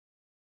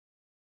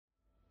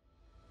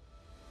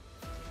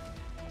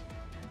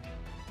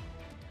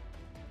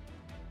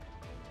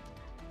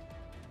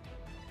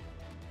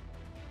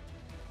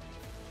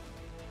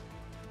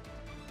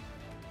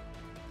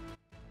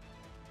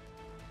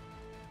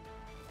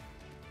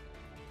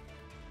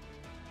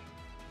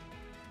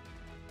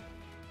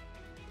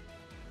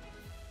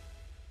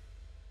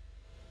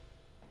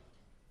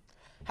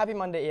Happy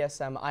Monday,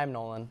 ESM. I'm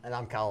Nolan. And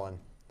I'm Colin.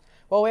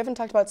 Well, we haven't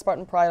talked about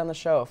Spartan Pride on the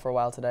show for a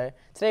while today.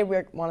 Today we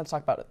want to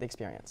talk about the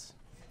experience.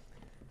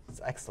 It's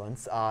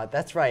excellent.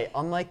 That's right.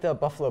 Unlike the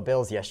Buffalo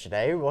Bills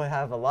yesterday, we'll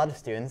have a lot of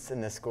students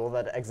in this school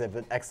that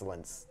exhibit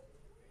excellence.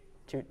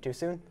 Too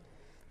soon?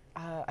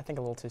 I think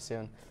a little too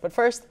soon. But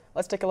first,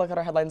 let's take a look at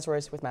our headline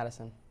stories with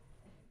Madison.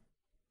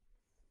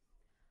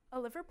 A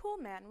Liverpool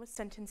man was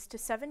sentenced to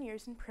 7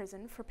 years in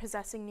prison for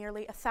possessing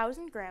nearly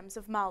 1,000 grams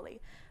of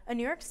Molly. A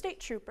New York State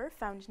trooper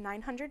found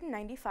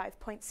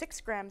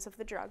 995.6 grams of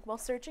the drug while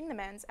searching the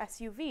man's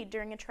SUV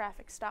during a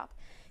traffic stop.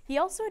 He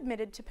also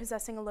admitted to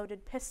possessing a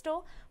loaded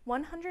pistol,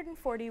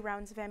 140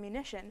 rounds of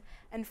ammunition,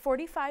 and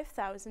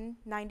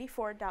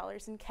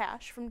 $45,094 in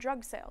cash from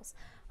drug sales.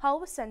 Hall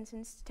was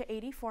sentenced to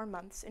 84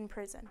 months in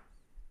prison.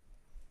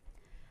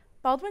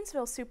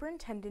 Baldwinsville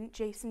Superintendent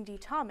Jason D.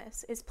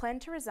 Thomas is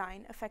planned to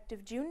resign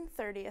effective June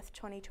 30th,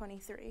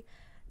 2023.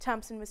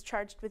 Thompson was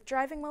charged with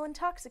driving while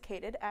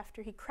intoxicated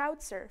after he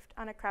crowd surfed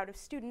on a crowd of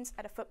students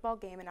at a football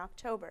game in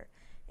October.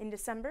 In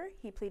December,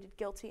 he pleaded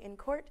guilty in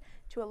court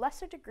to a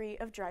lesser degree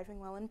of driving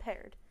while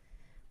impaired.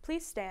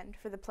 Please stand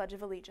for the Pledge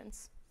of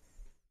Allegiance.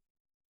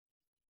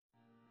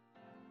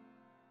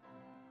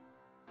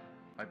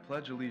 I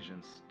pledge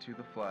allegiance to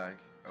the flag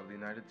of the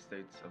United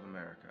States of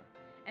America,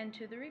 and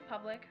to the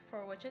republic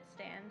for which it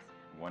stands,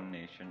 one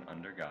nation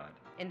under God,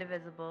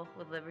 indivisible,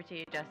 with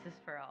liberty and justice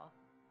for all.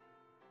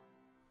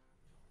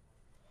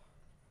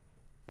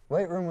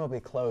 Weight room will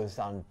be closed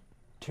on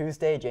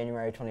Tuesday,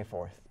 January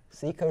 24th.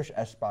 See Coach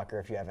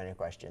Eschbacher if you have any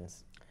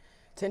questions.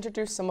 To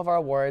introduce some of our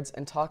awards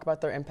and talk about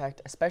their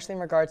impact, especially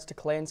in regards to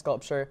clay and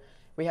sculpture,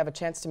 we have a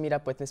chance to meet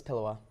up with Ms.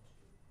 Pillawa.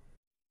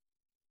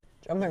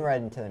 Jumping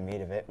right into the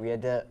meat of it, we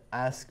had to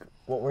ask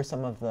what were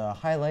some of the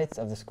highlights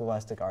of the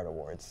Scholastic Art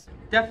Awards.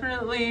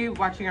 Definitely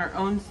watching our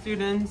own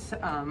students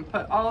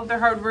put all of their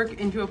hard work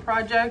into a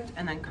project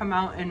and then come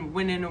out and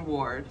win an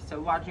award. So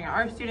watching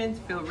our students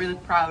feel really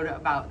proud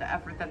about the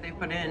effort that they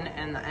put in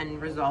and the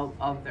end result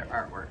of their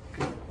artwork.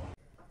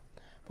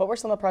 What were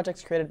some of the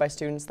projects created by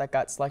students that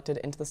got selected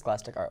into the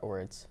Scholastic Art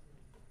Awards?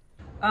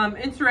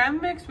 In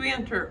ceramics, we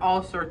enter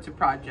all sorts of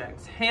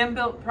projects.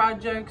 Hand-built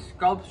projects,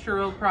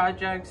 sculptural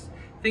projects,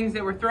 things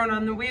that were thrown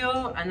on the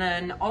wheel, and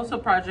then also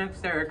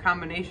projects that are a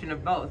combination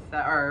of both,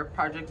 that are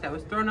projects that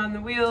was thrown on the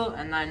wheel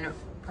and then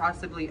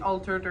possibly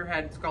altered or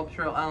had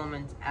sculptural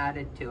elements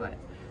added to it.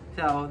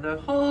 So the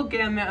whole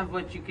gamut of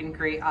what you can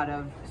create out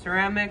of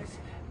ceramics,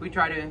 we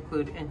try to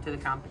include into the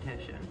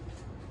competition.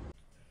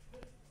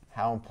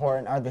 How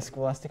important are the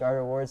Scholastic Art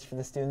Awards for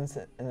the students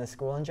in the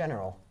school in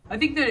general? I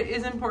think that it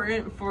is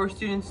important for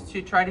students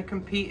to try to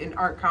compete in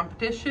art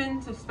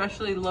competitions,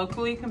 especially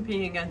locally,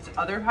 competing against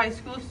other high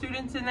school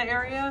students in the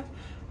area.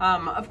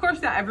 Of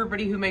course, not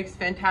everybody who makes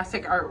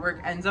fantastic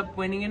artwork ends up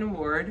winning an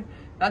award.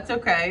 That's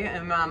okay,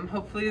 and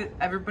hopefully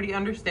everybody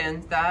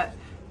understands that.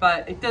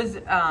 But it does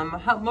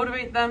help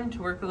motivate them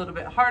to work a little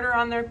bit harder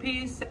on their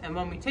piece. And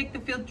when we take the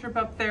field trip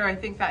up there, I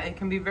think that it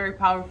can be very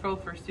powerful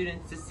for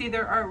students to see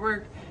their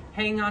artwork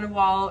hanging on a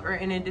wall or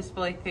in a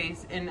display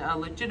case in a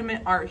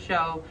legitimate art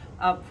show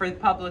for the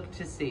public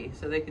to see.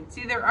 So they can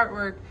see their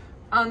artwork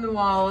on the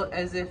wall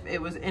as if it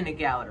was in a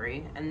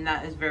gallery, and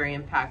that is very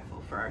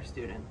impactful for our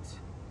students.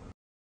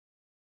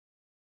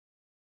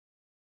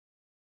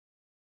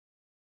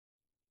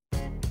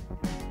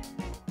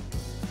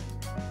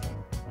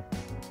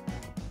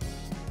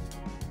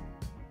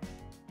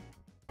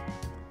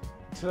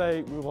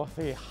 Today we will have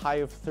a high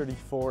of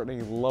 34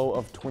 and a low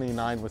of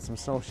 29 with some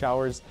snow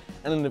showers,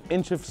 and an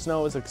inch of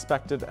snow is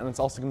expected, and it's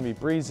also going to be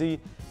breezy,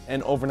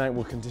 and overnight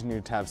we'll continue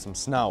to have some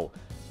snow.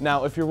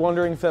 Now, if you're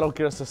wondering if that'll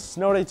get us a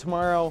snow day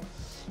tomorrow,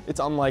 it's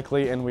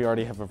unlikely, and we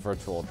already have a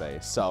virtual day,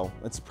 so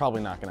it's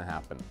probably not going to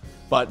happen.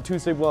 But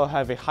Tuesday we'll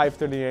have a high of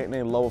 38 and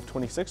a low of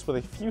 26 with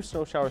a few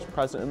snow showers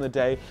present in the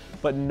day,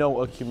 but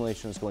no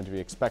accumulation is going to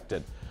be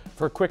expected.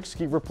 For a quick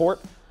ski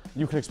report,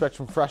 you can expect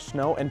some fresh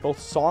snow, and both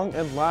Song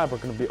and Lab are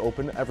going to be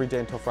open every day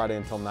until Friday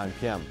until 9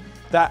 p.m.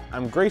 With that,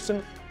 I'm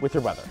Grayson with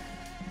your weather.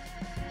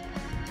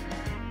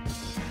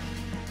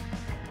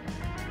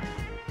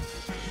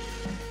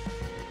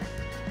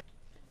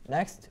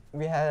 Next,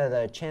 we had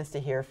a chance to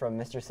hear from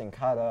Mr.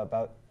 Sincata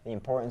about the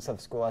importance of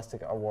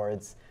Scholastic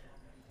Awards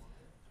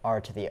are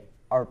to the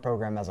art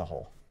program as a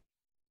whole.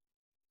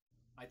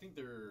 I think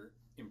they're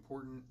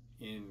important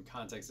in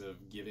context of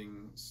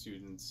giving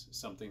students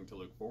something to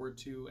look forward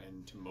to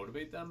and to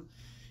motivate them.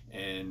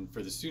 And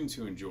for the students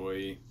who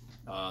enjoy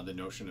the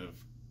notion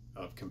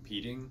of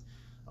competing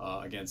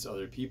against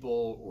other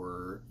people,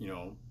 or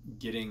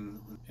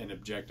getting an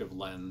objective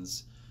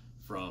lens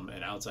from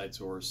an outside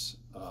source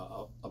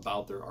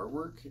about their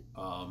artwork,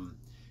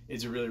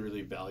 it's a really,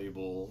 really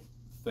valuable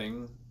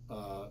thing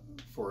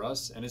for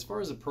us. And as far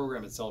as the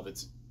program itself,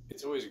 it's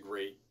always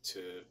great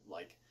to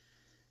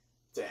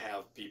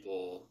have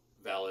people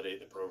validate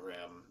the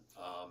program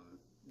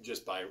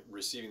just by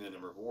receiving the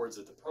number of awards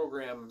that the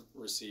program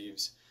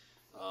receives,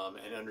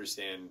 and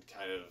understand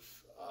kind of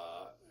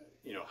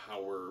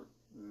how we're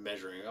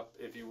measuring up,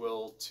 if you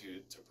will,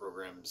 to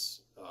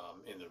programs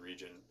in the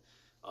region.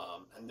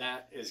 And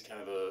that is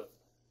kind of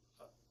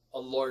a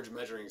large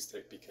measuring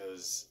stick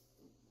because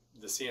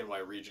the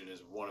CNY region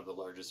is one of the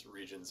largest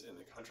regions in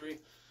the country.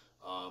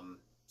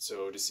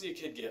 So to see a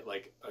kid get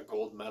like a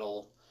gold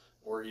medal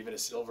or even a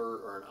silver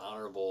or an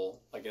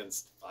honorable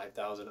against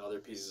 5,000 other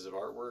pieces of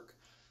artwork,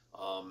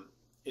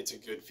 it's a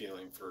good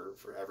feeling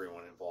for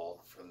everyone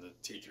involved, from the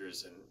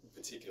teachers and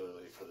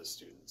particularly for the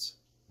students.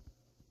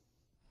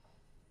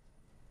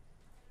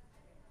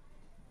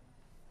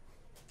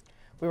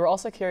 We were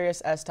also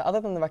curious as to, other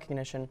than the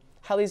recognition,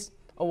 how these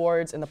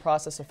awards and the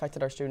process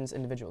affected our students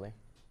individually.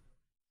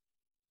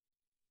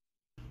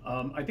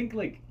 I think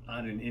like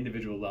on an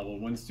individual level,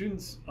 when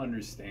students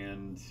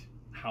understand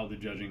how the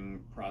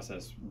judging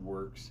process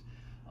works,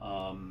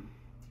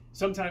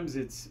 sometimes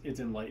it's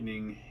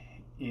enlightening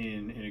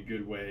in a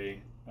good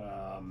way,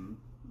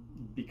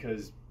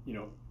 because, you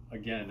know,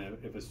 again,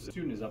 if a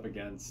student is up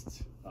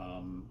against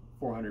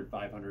 400,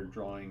 500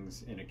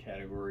 drawings in a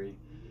category,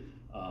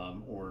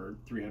 or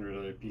 300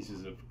 other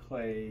pieces of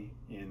clay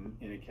in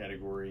a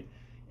category,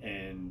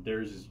 and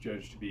theirs is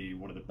judged to be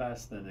one of the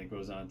best, then it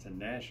goes on to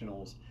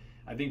nationals.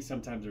 I think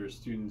sometimes there are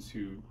students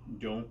who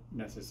don't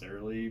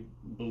necessarily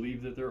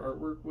believe that their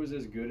artwork was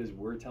as good as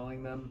we're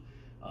telling them,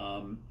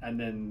 and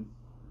then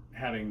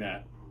having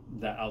that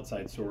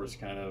outside source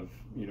kind of,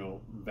 you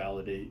know,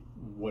 validate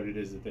what it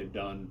is that they've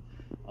done,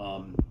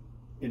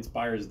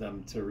 inspires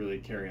them to really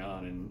carry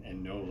on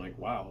and know, like,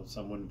 wow,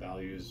 someone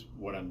values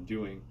what I'm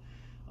doing.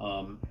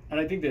 And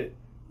I think that,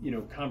 you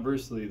know,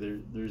 conversely,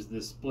 there's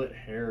this split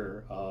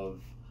hair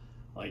of,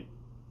 like,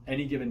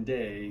 any given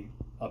day,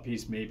 a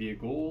piece may be a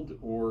gold,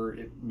 or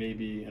it may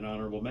be an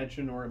honorable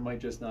mention, or it might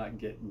just not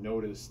get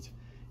noticed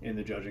in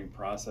the judging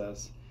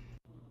process.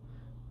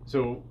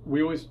 So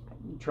we always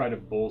try to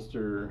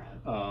bolster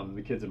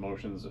the kids'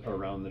 emotions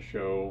around the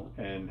show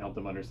and help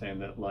them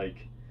understand that,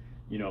 like,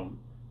 you know,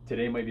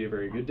 today might be a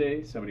very good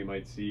day. Somebody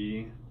might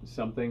see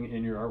something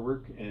in your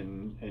artwork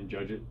and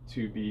judge it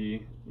to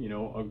be, you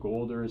know, a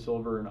gold or a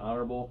silver and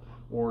honorable,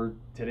 or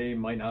today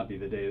might not be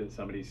the day that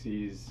somebody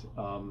sees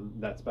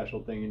that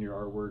special thing in your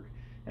artwork.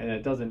 And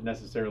that doesn't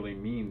necessarily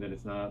mean that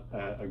it's not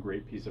a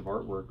great piece of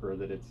artwork or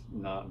that it's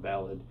not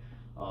valid.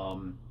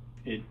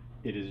 It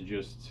is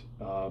just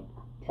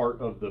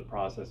part of the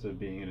process of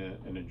being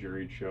in a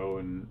juried show,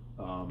 and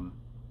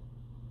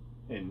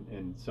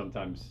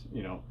sometimes,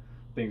 you know,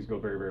 things go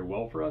very, very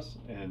well for us,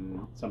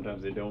 and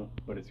sometimes they don't,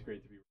 but it's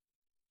great to be.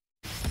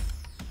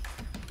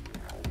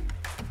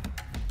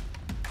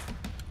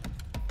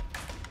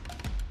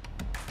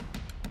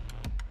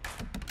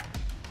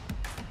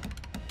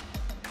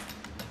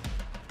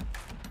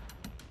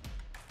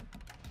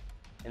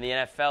 In the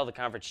NFL, the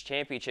conference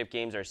championship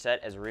games are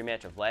set as a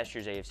rematch of last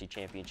year's AFC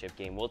championship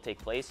game will take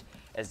place,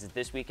 as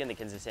this weekend the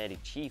Kansas City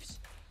Chiefs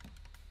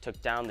took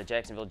down the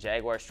Jacksonville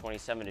Jaguars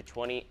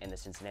 27-20, and the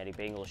Cincinnati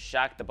Bengals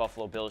shocked the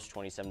Buffalo Bills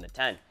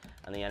 27-10.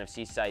 On the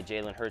NFC side,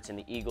 Jalen Hurts and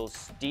the Eagles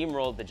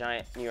steamrolled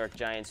the New York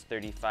Giants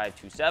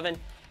 35-7,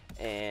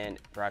 and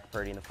Brock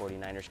Purdy and the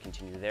 49ers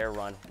continue their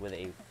run with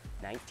a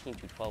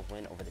 19-12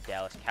 win over the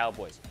Dallas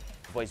Cowboys.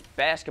 The boys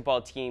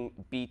basketball team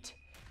beat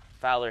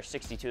Fowler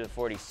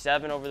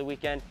 62-47 over the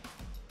weekend.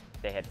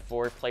 They had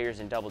 4 players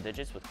in double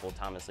digits, with Cole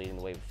Thomas leading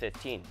the way with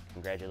 15.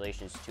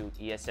 Congratulations to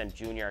ESM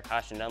junior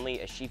Akasha Nunley,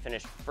 as she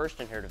finished first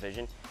in her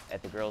division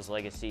at the Girls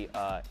Legacy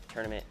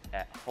tournament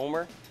at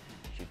Homer.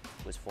 She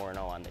was 4-0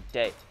 on the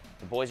day.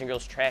 The boys and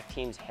girls track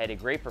teams had a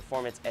great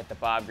performance at the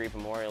Bob Grieve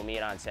Memorial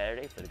Meet on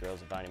Saturday. For the girls,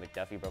 Ivani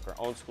McDuffie broke her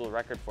own school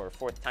record for her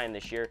 4th time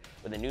this year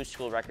with a new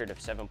school record of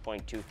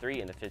 7.23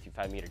 in the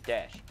 55-meter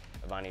dash.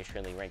 Ivani is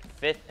currently ranked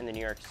 5th in the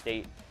New York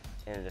State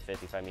in the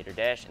 55-meter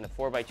dash. And the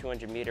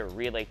 4x200-meter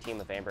relay team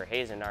of Amber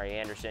Hayes and Nari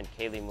Anderson,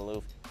 Kaylee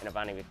Maloof, and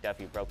Ivani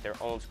McDuffie broke their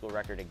own school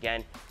record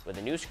again with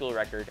a new school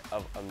record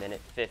of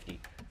 1:50.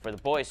 For the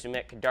boys,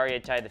 Sumit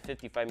Kadaria tied the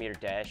 55-meter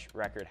dash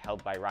record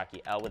held by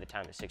Rocky L with a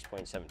time of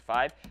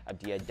 6.75.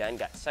 Abdia Den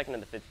got 2nd in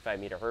the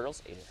 55-meter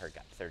hurdles. Aiden Hurt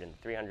got 3rd in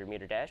the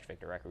 300-meter dash.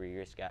 Victor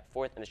Rodriguez got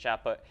 4th in the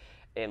shot put,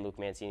 and Luke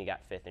Mancini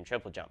got 5th in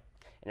triple jump.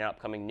 In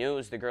upcoming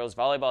news, the girls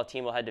volleyball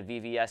team will head to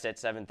VVS at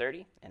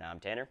 7:30, and I'm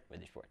Tanner with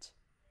the sports.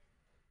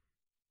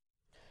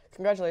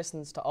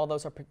 Congratulations to all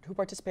those who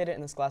participated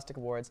in the Scholastic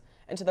Awards,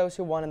 and to those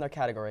who won in their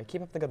category.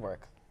 Keep up the good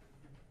work.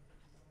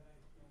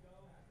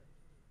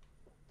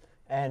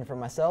 And for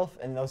myself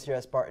and those here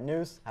at Spartan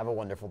News, have a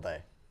wonderful day.